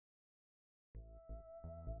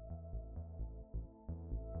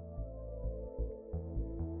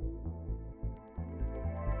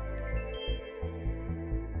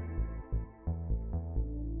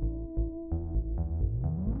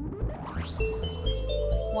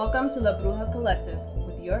Welcome to La Bruja Collective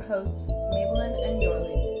with your hosts, Maybelline and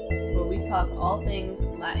Yorley, where we talk all things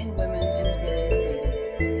Latin women and healing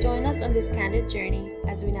related. Join us on this candid journey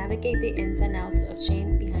as we navigate the ins and outs of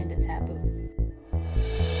shame behind the taboo.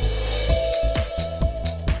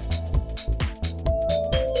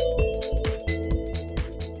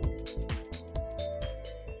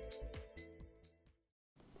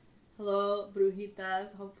 Hello,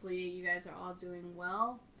 Brujitas. Hopefully you guys are all doing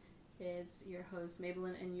well. It's your host,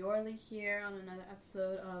 Maybelline and Yorley here on another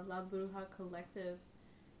episode of La Bruja Collective.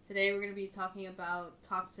 Today we're going to be talking about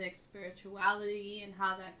toxic spirituality and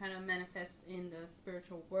how that kind of manifests in the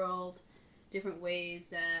spiritual world, different ways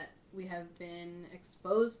that we have been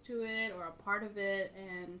exposed to it or a part of it,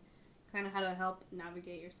 and kind of how to help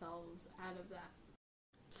navigate yourselves out of that.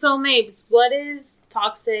 So, Mabes, what is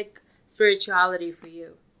toxic spirituality for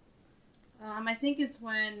you? I think it's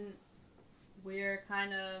when we're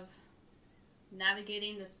kind of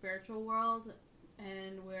navigating the spiritual world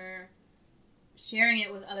and we're sharing it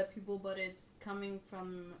with other people, but it's coming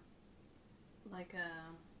from like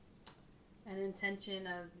an intention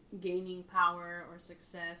of gaining power or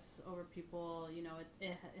success over people. You know,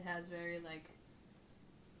 it has very like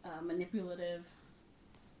manipulative,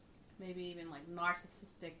 maybe even like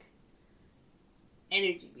narcissistic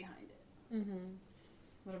energy behind it. Mm-hmm.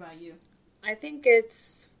 What about you? I think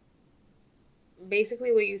it's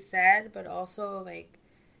basically what you said, but also like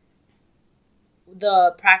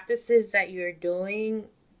the practices that you're doing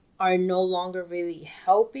are no longer really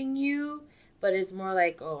helping you, but it's more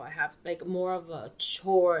like, oh, I have like more of a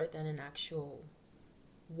chore than an actual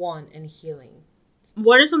one in healing.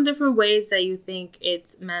 What are some different ways that you think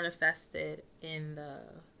it's manifested in the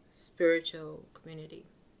spiritual community?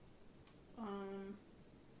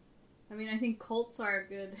 I think cults are a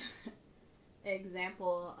good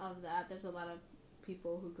example of that. There's a lot of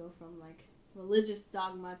people who go from like religious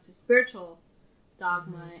dogma to spiritual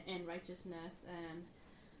dogma and righteousness, and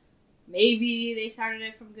maybe they started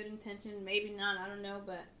it from good intention, maybe not, I don't know,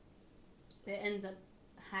 but it ends up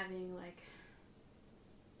having like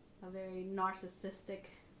a very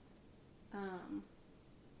narcissistic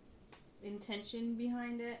intention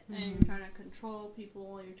behind it, and you're trying to control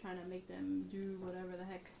people, you're trying to make them do whatever the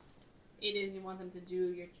heck it is you want them to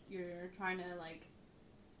do. You're trying to like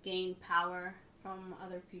gain power from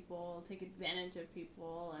other people, take advantage of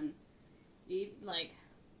people, and even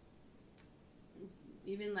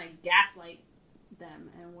gaslight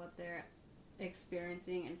them and what they're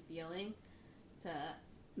experiencing and feeling to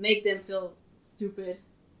make them feel stupid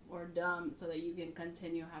or dumb so that you can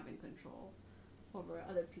continue having control over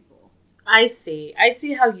other people. I see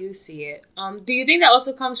how you see it. Do you think that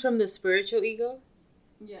also comes from the spiritual ego?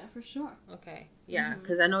 Yeah, for sure. Okay. Yeah,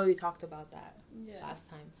 because I know we talked about that last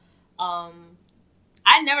time.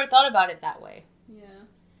 I never thought about it that way. Yeah.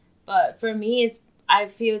 But for me, I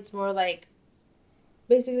feel it's more like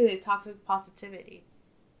basically the toxic positivity.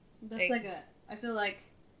 That's I feel like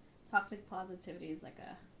toxic positivity is like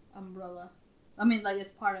a umbrella. I mean, like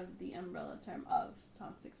it's part of the umbrella term of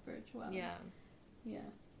toxic spirituality. Yeah. Yeah.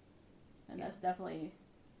 And that's definitely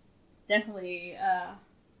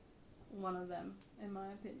one of them, in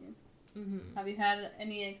my opinion. Mm-hmm. Have you had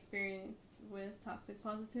any experience with toxic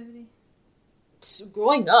positivity?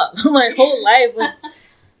 Growing up, my whole life was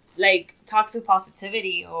like toxic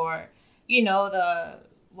positivity, or there are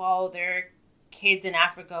kids in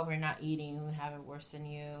Africa who are not eating, who have it worse than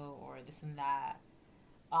you, or this and that.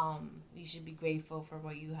 You should be grateful for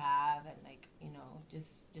what you have, and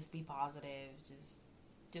just be positive.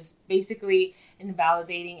 Just basically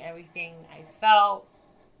invalidating everything I felt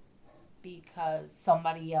because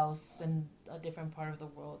somebody else in a different part of the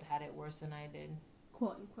world had it worse than I did.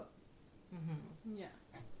 Quote unquote. Mm-hmm. Yeah.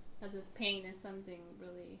 As if pain is something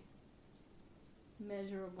really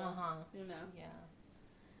measurable. Yeah.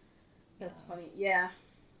 That's funny. Yeah.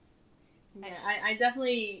 I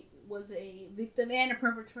definitely was a victim and a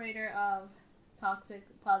perpetrator of toxic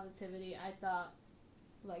positivity. I thought,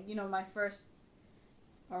 one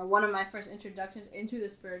of my first introductions into the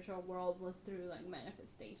spiritual world was through like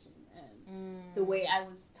manifestation, and the way I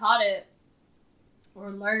was taught it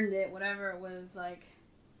or learned it, whatever it was, like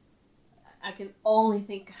I can only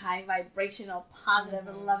think high vibrational, positive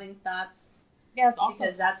and loving thoughts. Yeah, it's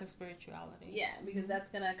also that's spirituality. Yeah, because that's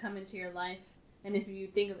gonna come into your life, and if you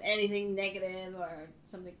think of anything negative or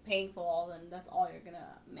something painful, then that's all you're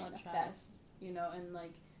gonna manifest. And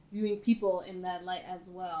like viewing people in that light as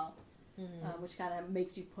well. Which kind of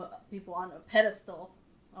makes you put people on a pedestal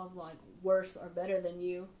of like worse or better than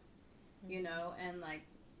you, and like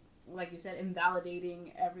you said,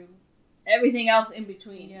 invalidating everything else in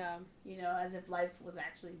between. Yeah. You know, as if life was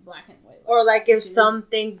actually black and white. Or like if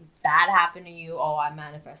something bad happened to you, oh, I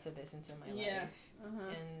manifested this into my life.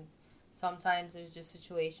 And sometimes there's just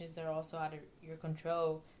situations that are also out of your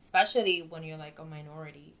control, especially when you're like a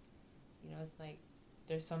minority. You know, it's like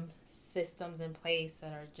there's some systems in place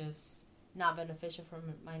that are just not beneficial for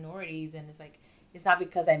minorities, and it's like it's not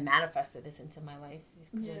because I manifested this into my life. It's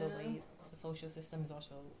because of the way the social system is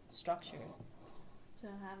also structured. To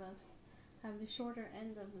have us have the shorter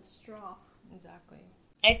end of the straw. Exactly.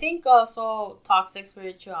 I think also toxic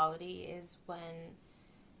spirituality is when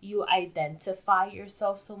you identify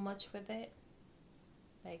yourself so much with it.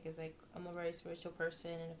 Like, it's like, I'm a very spiritual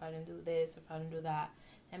person, and if I don't do this, if I don't do that,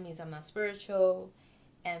 that means I'm not spiritual.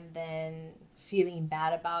 And then feeling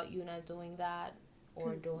bad about you not doing that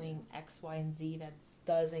or doing X, Y, and Z that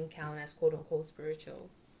doesn't count as quote-unquote spiritual.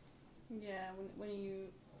 Yeah, when you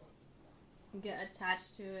get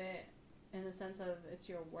attached to it in the sense of it's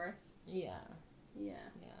your worth. Yeah.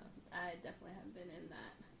 I definitely have been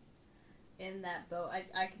in that boat.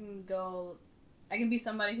 I can be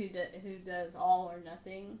somebody who does all or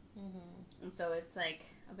nothing, and so it's like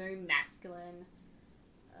a very masculine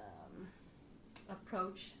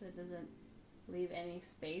approach that doesn't leave any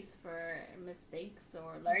space for mistakes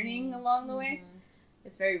or learning along the way.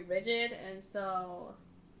 It's very rigid, and so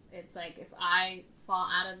it's like if I fall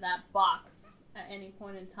out of that box at any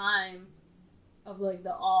point in time of like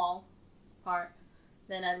the all part,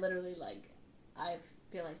 then I literally like I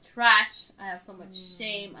feel like trash. I have so much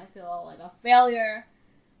shame. I feel like a failure.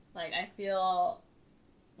 Like I feel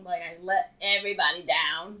like I let everybody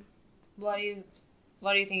down. What do you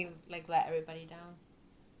think you like let everybody down?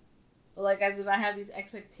 Like as if I have these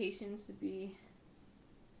expectations to be,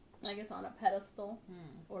 I guess, on a pedestal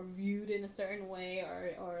or viewed in a certain way,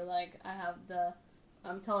 or like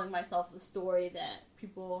I'm telling myself a story that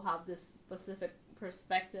people have this specific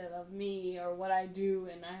perspective of me or what I do,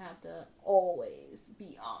 and I have to always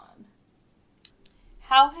be on.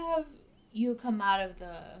 How have you come out of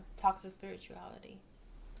the toxic spirituality?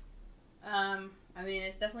 I mean,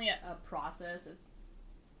 it's definitely a process.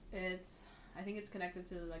 It's I think it's connected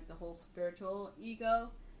to like the whole spiritual ego.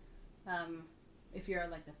 If you're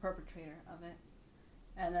like the perpetrator of it,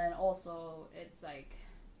 and then also it's like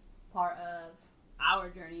part of our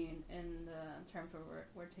journey in terms where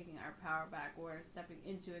we're taking our power back, we're stepping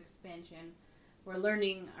into expansion, we're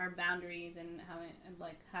learning our boundaries and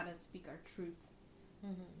how to speak our truth.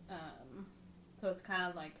 So it's kind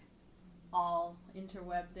of like all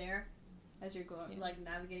interwebbed there as you're going, like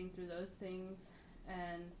navigating through those things,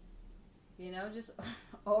 and you know, just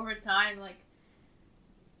over time, like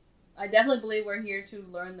I definitely believe we're here to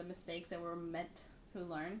learn the mistakes that we're meant to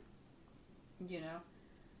learn, you know,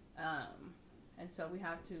 and so we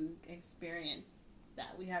have to experience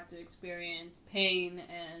that. We have to experience pain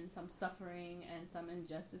and some suffering and some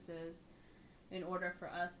injustices in order for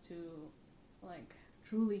us to like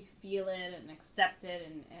truly feel it and accept it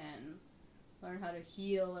and learn how to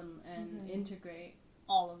heal and integrate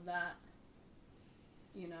all of that,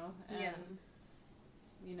 you know. And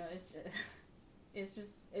you know, it's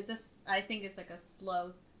just I think it's like a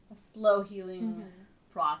slow healing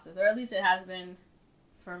process, or at least it has been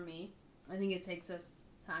for me. I think it takes us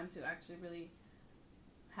time to actually really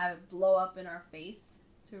have it blow up in our face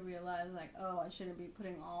to realize like, oh, I shouldn't be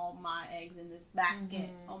putting all my eggs in this basket.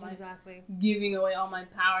 Giving away all my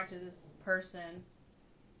power to this person,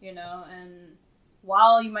 you know. And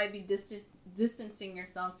while you might be distancing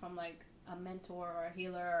yourself from like a mentor or a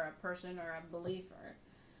healer or a person or a belief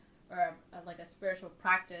or like a spiritual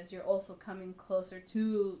practice, you're also coming closer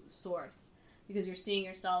to source, because you're seeing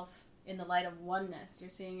yourself in the light of oneness. You're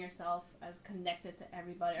seeing yourself as connected to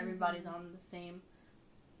everybody. Everybody's on the same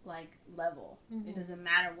like level. It doesn't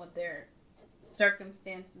matter what their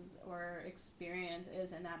circumstances or experience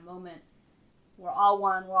is in that moment. We're all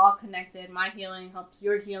one. We're all connected. My healing helps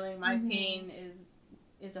your healing. My pain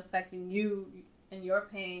is affecting you and your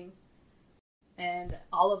pain. And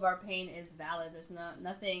all of our pain is valid. There's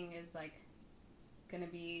nothing is like going to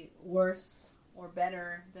be worse or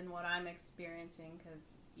better than what I'm experiencing,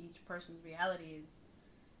 because each person's reality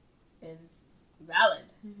is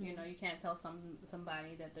valid. You know, you can't tell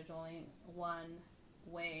somebody that there's only one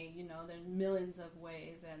way. You know, there's millions of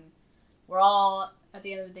ways, and we're all at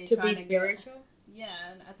the end of the day trying to be spiritual.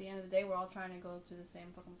 And at the end of the day, we're all trying to go to the same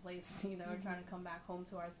fucking place. You know, we're trying to come back home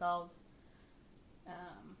to ourselves.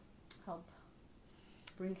 Help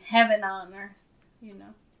bring heaven on earth, you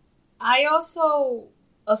know. I also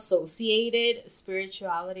associated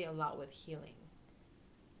spirituality a lot with healing.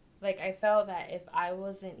 Like, I felt that if I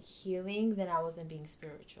wasn't healing, then I wasn't being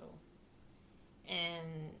spiritual.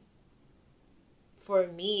 And for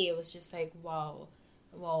me, it was just like, wow,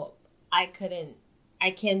 well, I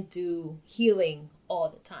can't do healing all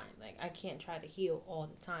the time. Like, I can't try to heal all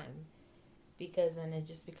the time, because then it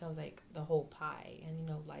just becomes like the whole pie. And, you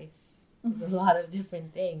know, life is a lot of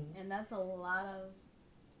different things. And that's a lot of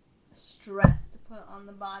stress to put on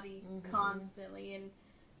the body constantly. And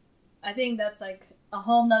I think that's like a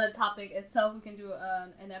whole nother topic itself. We can do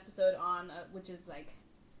an episode on, which is like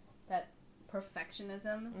that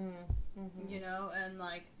perfectionism, you know, and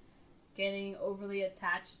like getting overly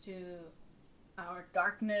attached to our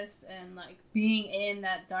darkness and like being in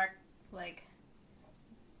that dark, like,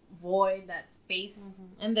 void, that space.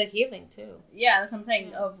 And the healing too. Yeah, that's what I'm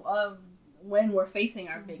saying. Of when we're facing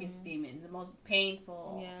our biggest demons, the most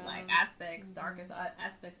painful like aspects, darkest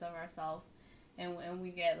aspects of ourselves, and we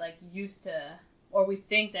get like used to, or we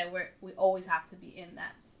think that we always have to be in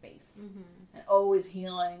that space and always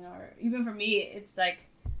healing. Or even for me, it's like,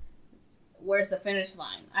 where's the finish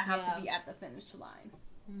line? I have to be at the finish line.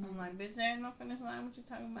 I'm like, bitch, there ain't no finish line. What you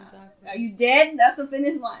talking about? Exactly. Are you dead? That's the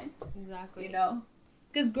finish line. Exactly. You know?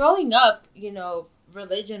 Because growing up, you know,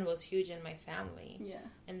 religion was huge in my family. Yeah.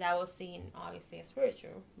 And that was seen, obviously, as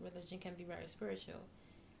spiritual. Religion can be very spiritual.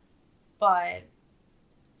 But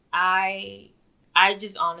I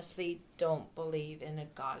just honestly don't believe in a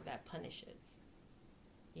God that punishes.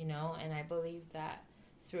 You know? And I believe that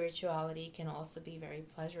spirituality can also be very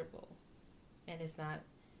pleasurable. And it's not...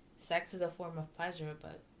 Sex is a form of pleasure,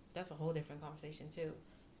 but that's a whole different conversation too.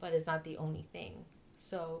 But it's not the only thing.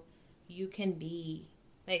 So you can be...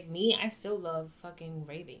 Like me, I still love fucking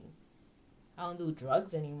raving. I don't do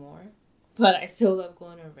drugs anymore. But I still love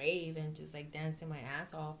going to rave and just like dancing my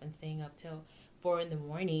ass off and staying up till 4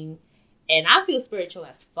 a.m. And I feel spiritual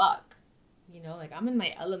as fuck. You know, like I'm in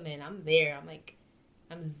my element. I'm there.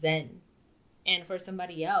 I'm zen. And for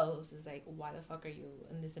somebody else, it's like, why the fuck are you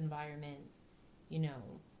in this environment? You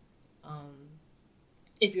know,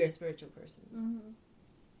 if you're a spiritual person.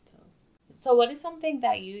 So what is something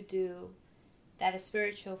that you do that is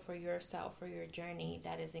spiritual for yourself, for your journey,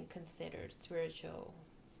 that isn't considered spiritual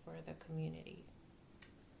for the community?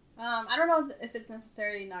 I don't know if it's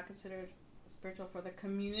necessarily not considered spiritual for the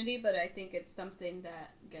community, but I think it's something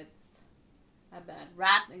that gets a bad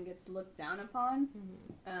rap and gets looked down upon,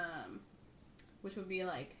 which would be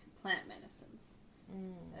like plant medicines.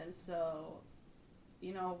 And so,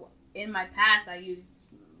 you know, in my past, I used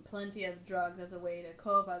plenty of drugs as a way to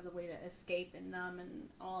cope, as a way to escape and numb and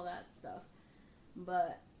all that stuff.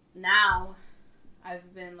 But now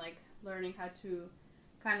I've been like learning how to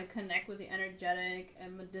kind of connect with the energetic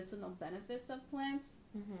and medicinal benefits of plants,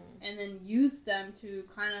 and then use them to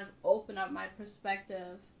kind of open up my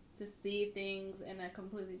perspective to see things in a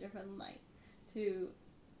completely different light, to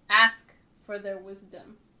ask for their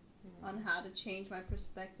wisdom on how to change my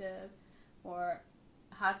perspective, or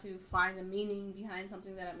how to find a meaning behind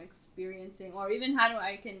something that I'm experiencing, or even how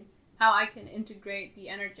I can integrate the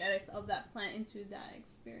energetics of that plant into that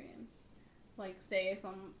experience. Like, say, if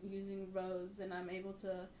I'm using rose and I'm able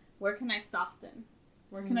to, where can I soften?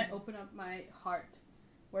 Where can I open up my heart?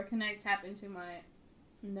 Where can I tap into my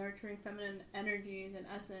nurturing feminine energies and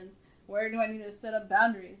essence? Where do I need to set up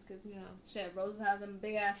boundaries? Because, shit, roses have them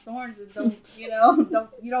big-ass thorns that don't,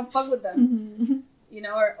 you don't fuck with them. You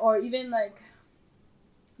know, or even, like,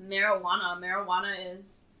 marijuana. Marijuana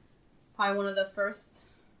is probably one of the first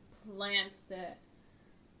plants that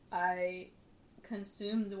I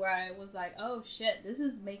consumed where I was like, oh shit, this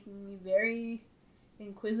is making me very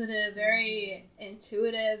inquisitive, very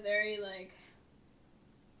intuitive, very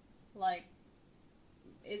like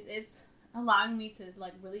it's allowing me to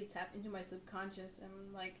like really tap into my subconscious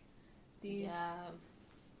and like these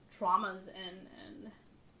traumas and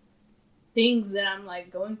things that I'm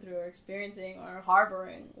like going through or experiencing or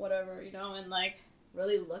harboring, whatever, you know, and like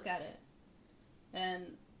really look at it.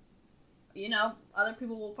 And you know, other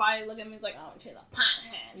people will probably look at me like, oh, she's a pot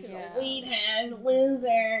head, she's a weed head,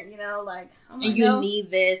 loser, you know, like, I'm and you need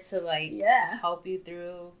this to, like, help you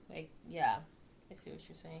through, like, I see what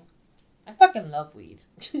you're saying. I fucking love weed.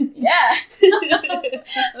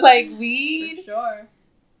 Like, weed for sure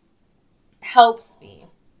helps me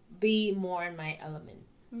be more in my element.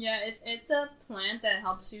 Yeah, it's a plant that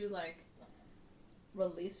helps you, like,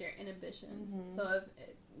 release your inhibitions. So if,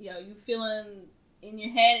 you feeling in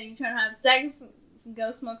your head and you trying to have sex,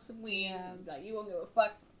 go smoke some weed. Like, you won't give a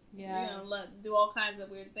fuck. You're gonna do all kinds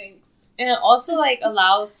of weird things. And it also, like,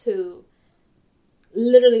 allows to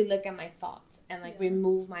literally look at my thoughts and, like,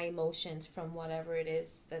 remove my emotions from whatever it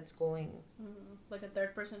is that's going. Like a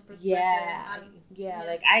third person perspective.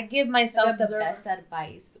 Like, I give myself the best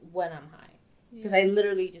advice when I'm high. Because I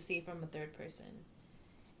literally just see it from a third person.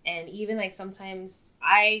 And even like sometimes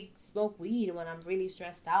I smoke weed when I'm really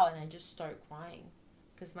stressed out and I just start crying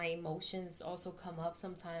because my emotions also come up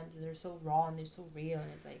sometimes and they're so raw and they're so real,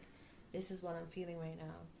 and it's like, this is what I'm feeling right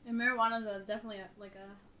now. And marijuana is definitely like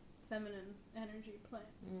a feminine energy plant.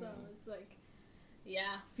 So it's like,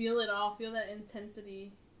 yeah, feel it all, feel that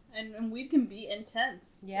intensity. And weed can be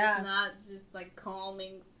intense. Yeah. It's not just like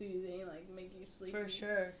calming, soothing, like make you sleepy. For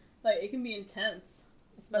sure. Like it can be intense.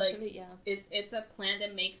 Especially, like, it's a plant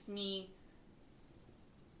that makes me,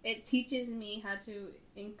 it teaches me how to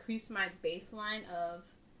increase my baseline of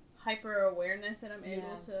hyper awareness that I'm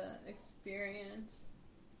able to experience,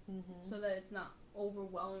 so that it's not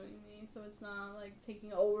overwhelming me, so it's not like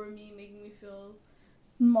taking over me, making me feel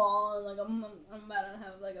small and like I'm about to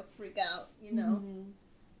have like a freak out, you know.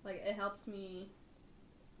 Like it helps me,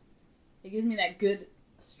 it gives me that good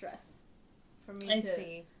stress for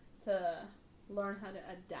me to learn how to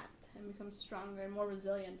adapt and become stronger and more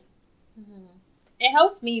resilient. It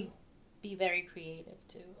helps me be very creative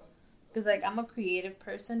too, because like I'm a creative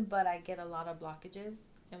person, but I get a lot of blockages,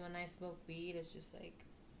 and when I smoke weed, it's just like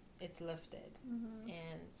it's lifted.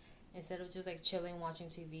 And instead of just like chilling watching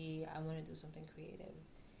TV, I want to do something creative,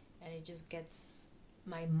 and it just gets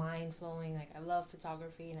my mind flowing. Like I love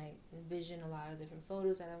photography, and I envision a lot of different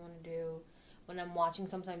photos that I want to do. When I'm watching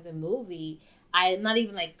sometimes a movie, I'm not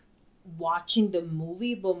even like watching the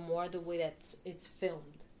movie, but more the way that it's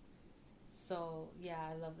filmed. So yeah,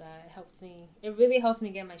 I love that. It really helps me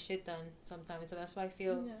get my shit done sometimes. So that's why I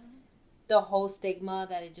feel the whole stigma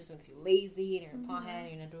that it just makes you lazy and you're a pothead and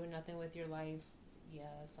you're not doing nothing with your life. Yeah,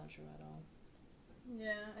 that's not true at all.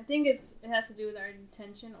 Yeah, I think it has to do with our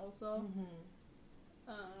intention also.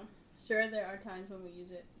 Sure, there are times when we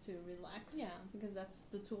use it to relax. Yeah. Because that's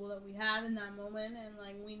the tool that we have in that moment, and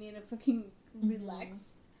like we need to fucking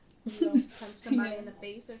relax. So we don't punch somebody in the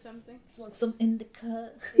face or something. Smoke some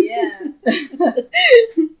indica. Yeah.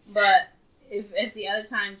 But if the other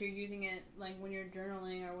times you're using it, like when you're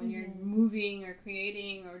journaling or when you're moving or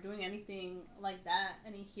creating or doing anything like that,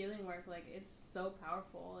 any healing work, like it's so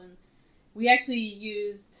powerful. And we actually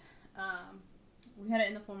used, we had it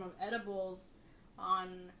in the form of edibles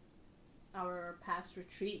on our past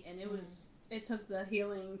retreat, and it took the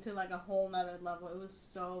healing to like a whole nother level. It was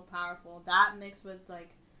so powerful. That mixed with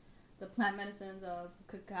like the plant medicines of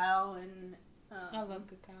cacao and I love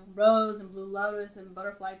cacao, rose and blue lotus and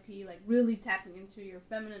butterfly pea, like really tapping into your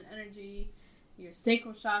feminine energy, your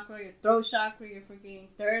sacral chakra, your throat chakra, your freaking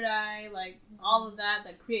third eye, like all of that,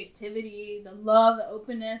 the creativity, the love, the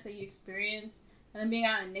openness that you experience, and then being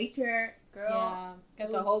out in nature, girl. Yeah,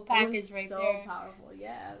 got the whole package right so there. So powerful,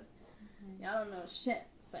 yeah. Y'all don't know shit.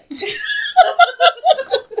 It's like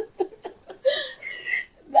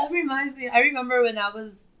that reminds me. I remember when I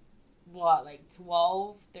was like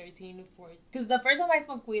 12, 13, 14. Because the first time I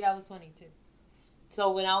smoked weed, I was 22.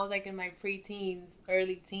 So when I was like in my preteens,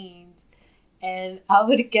 early teens, and I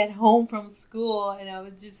would get home from school and I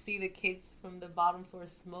would just see the kids from the bottom floor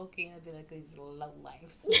smoking. I'd be like, these low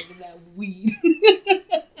life smoking that weed.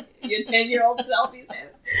 Your 10-year-old self, you said.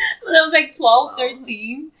 When I was like 12,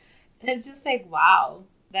 13. And it's just like, wow,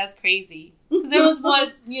 that's crazy. Because that was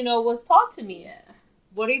what, was taught to me. Yeah.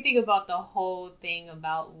 What do you think about the whole thing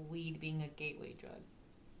about weed being a gateway drug?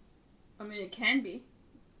 I mean, it can be.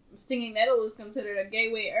 Stinging nettle is considered a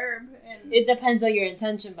gateway herb, and it depends on your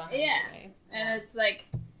intention behind it. Right? And it's like,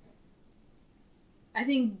 I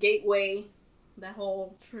think gateway, that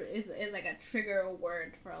whole is like a trigger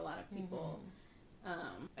word for a lot of people,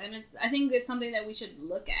 and I think it's something that we should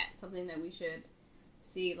look at, something that we should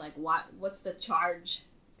see, like what's the charge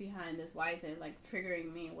behind this? Why is it like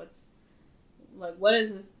triggering me? What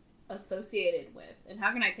is this associated with? And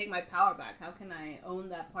how can I take my power back? How can I own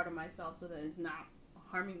that part of myself so that it's not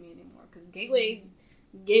harming me anymore? Because gateway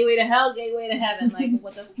to hell, gateway to heaven. Like,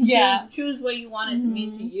 what the choose what you want it to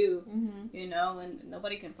mean to you, and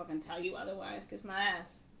nobody can fucking tell you otherwise. Kiss my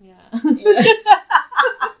ass. Yeah.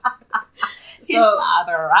 So my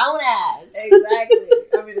brown ass. Exactly.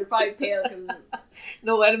 I mean, they're probably pale because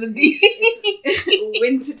no vitamin D. It's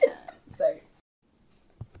winter time. So.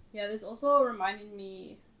 Yeah, this also reminded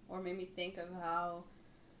me, or made me think of how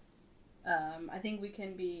I think we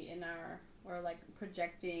can be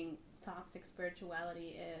projecting toxic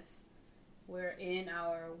spirituality if we're in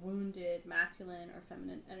our wounded masculine or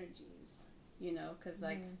feminine energies, because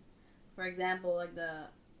for example, like the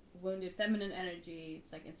wounded feminine energy,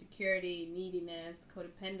 it's like insecurity, neediness,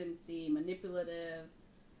 codependency, manipulative,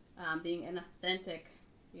 being inauthentic,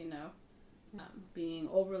 being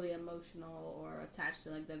overly emotional or attached to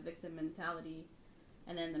like the victim mentality.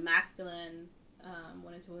 And then the masculine,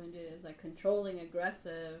 when it's wounded, is like controlling,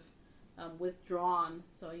 aggressive, withdrawn.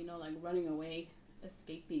 So, you know, like running away,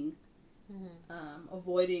 escaping,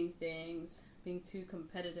 avoiding things, being too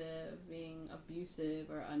competitive, being abusive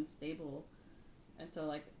or unstable. And so,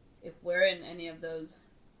 like, if we're in any of those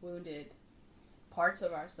wounded parts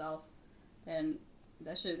of ourselves, then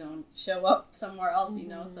that shit gonna show up somewhere else, you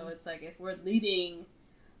know? So it's like, if we're leading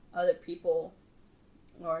other people,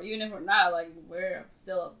 or even if we're not, like, we're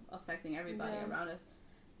still affecting everybody around us.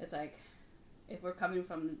 It's like, if we're coming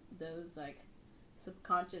from those, like,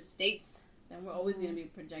 subconscious states, then we're always going to be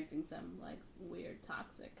projecting some, like, weird,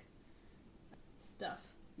 toxic stuff.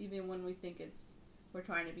 Even when we think we're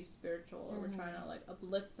trying to be spiritual, or we're trying to, like,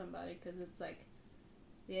 uplift somebody, because it's like,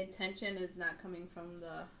 the intention is not coming from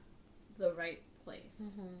the right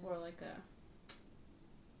place. Or, like,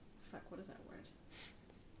 what is that word?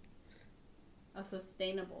 A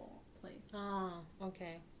sustainable place. Oh,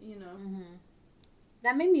 okay. You know?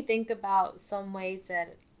 That made me think about some ways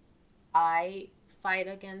that I fight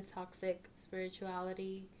against toxic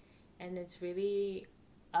spirituality, and it's really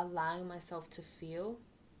allowing myself to feel.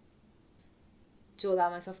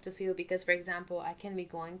 Because, for example, I can be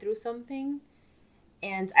going through something,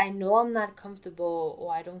 and I know I'm not comfortable,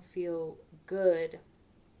 or I don't feel good,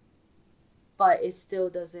 but it still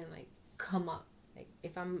doesn't, like, come up. Like,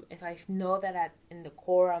 if I know that in the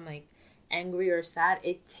core I'm, like, angry or sad,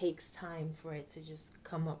 it takes time for it to just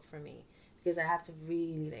come up for me, because I have to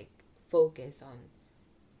really, like, focus on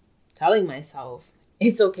telling myself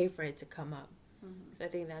it's okay for it to come up. So I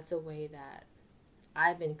think that's a way that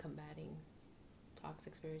I've been combating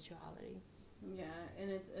toxic spirituality. Yeah,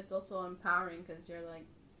 and it's also empowering, because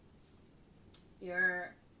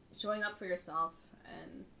you're showing up for yourself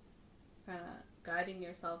and kind of guiding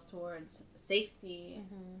yourself towards safety,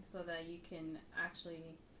 so that you can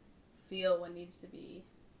actually feel what needs to be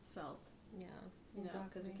felt. Yeah, you know,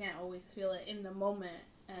 because we can't always feel it in the moment,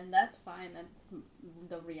 and that's fine. That's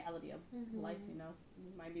the reality of life. You know,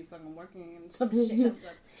 you might be fucking working and some shit,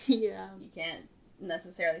 but you can't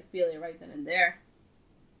necessarily feel it right then and there.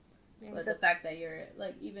 Yeah, but the fact that you're,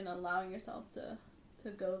 like, even allowing yourself to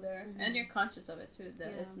go there, and you're conscious of it too,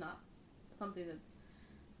 that it's not something that's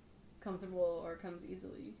comfortable or comes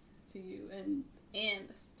easily to you, and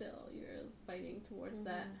still you're fighting towards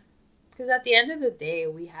that. Because at the end of the day,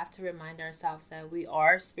 we have to remind ourselves that we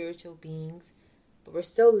are spiritual beings, but we're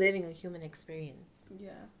still living a human experience.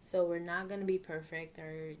 Yeah. So we're not going to be perfect,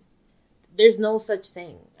 or there's no such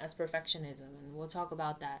thing as perfectionism, and we'll talk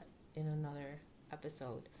about that in another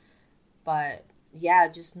episode. But yeah,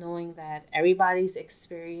 just knowing that everybody's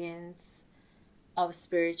experience of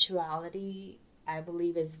spirituality, I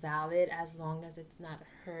believe, is valid, as long as it's not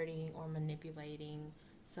hurting or manipulating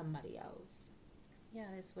somebody else. Yeah,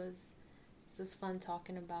 this was fun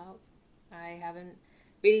talking about. I haven't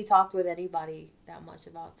really talked with anybody that much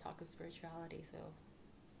about toxic spirituality, so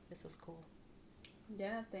this was cool.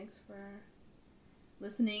 Yeah, thanks for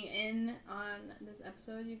listening in on this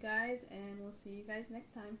episode, you guys, and we'll see you guys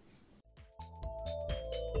next time.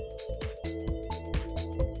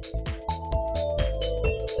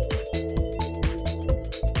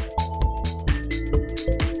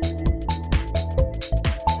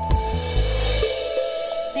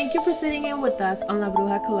 Thank you for sitting in with us on La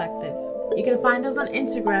Bruja Collective. You can find us on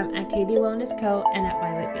Instagram at KD Wellness Co. and at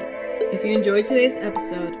Violet Bee. If you enjoyed today's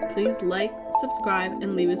episode, please like, subscribe,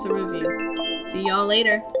 and leave us a review. See y'all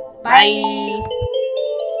later. Bye.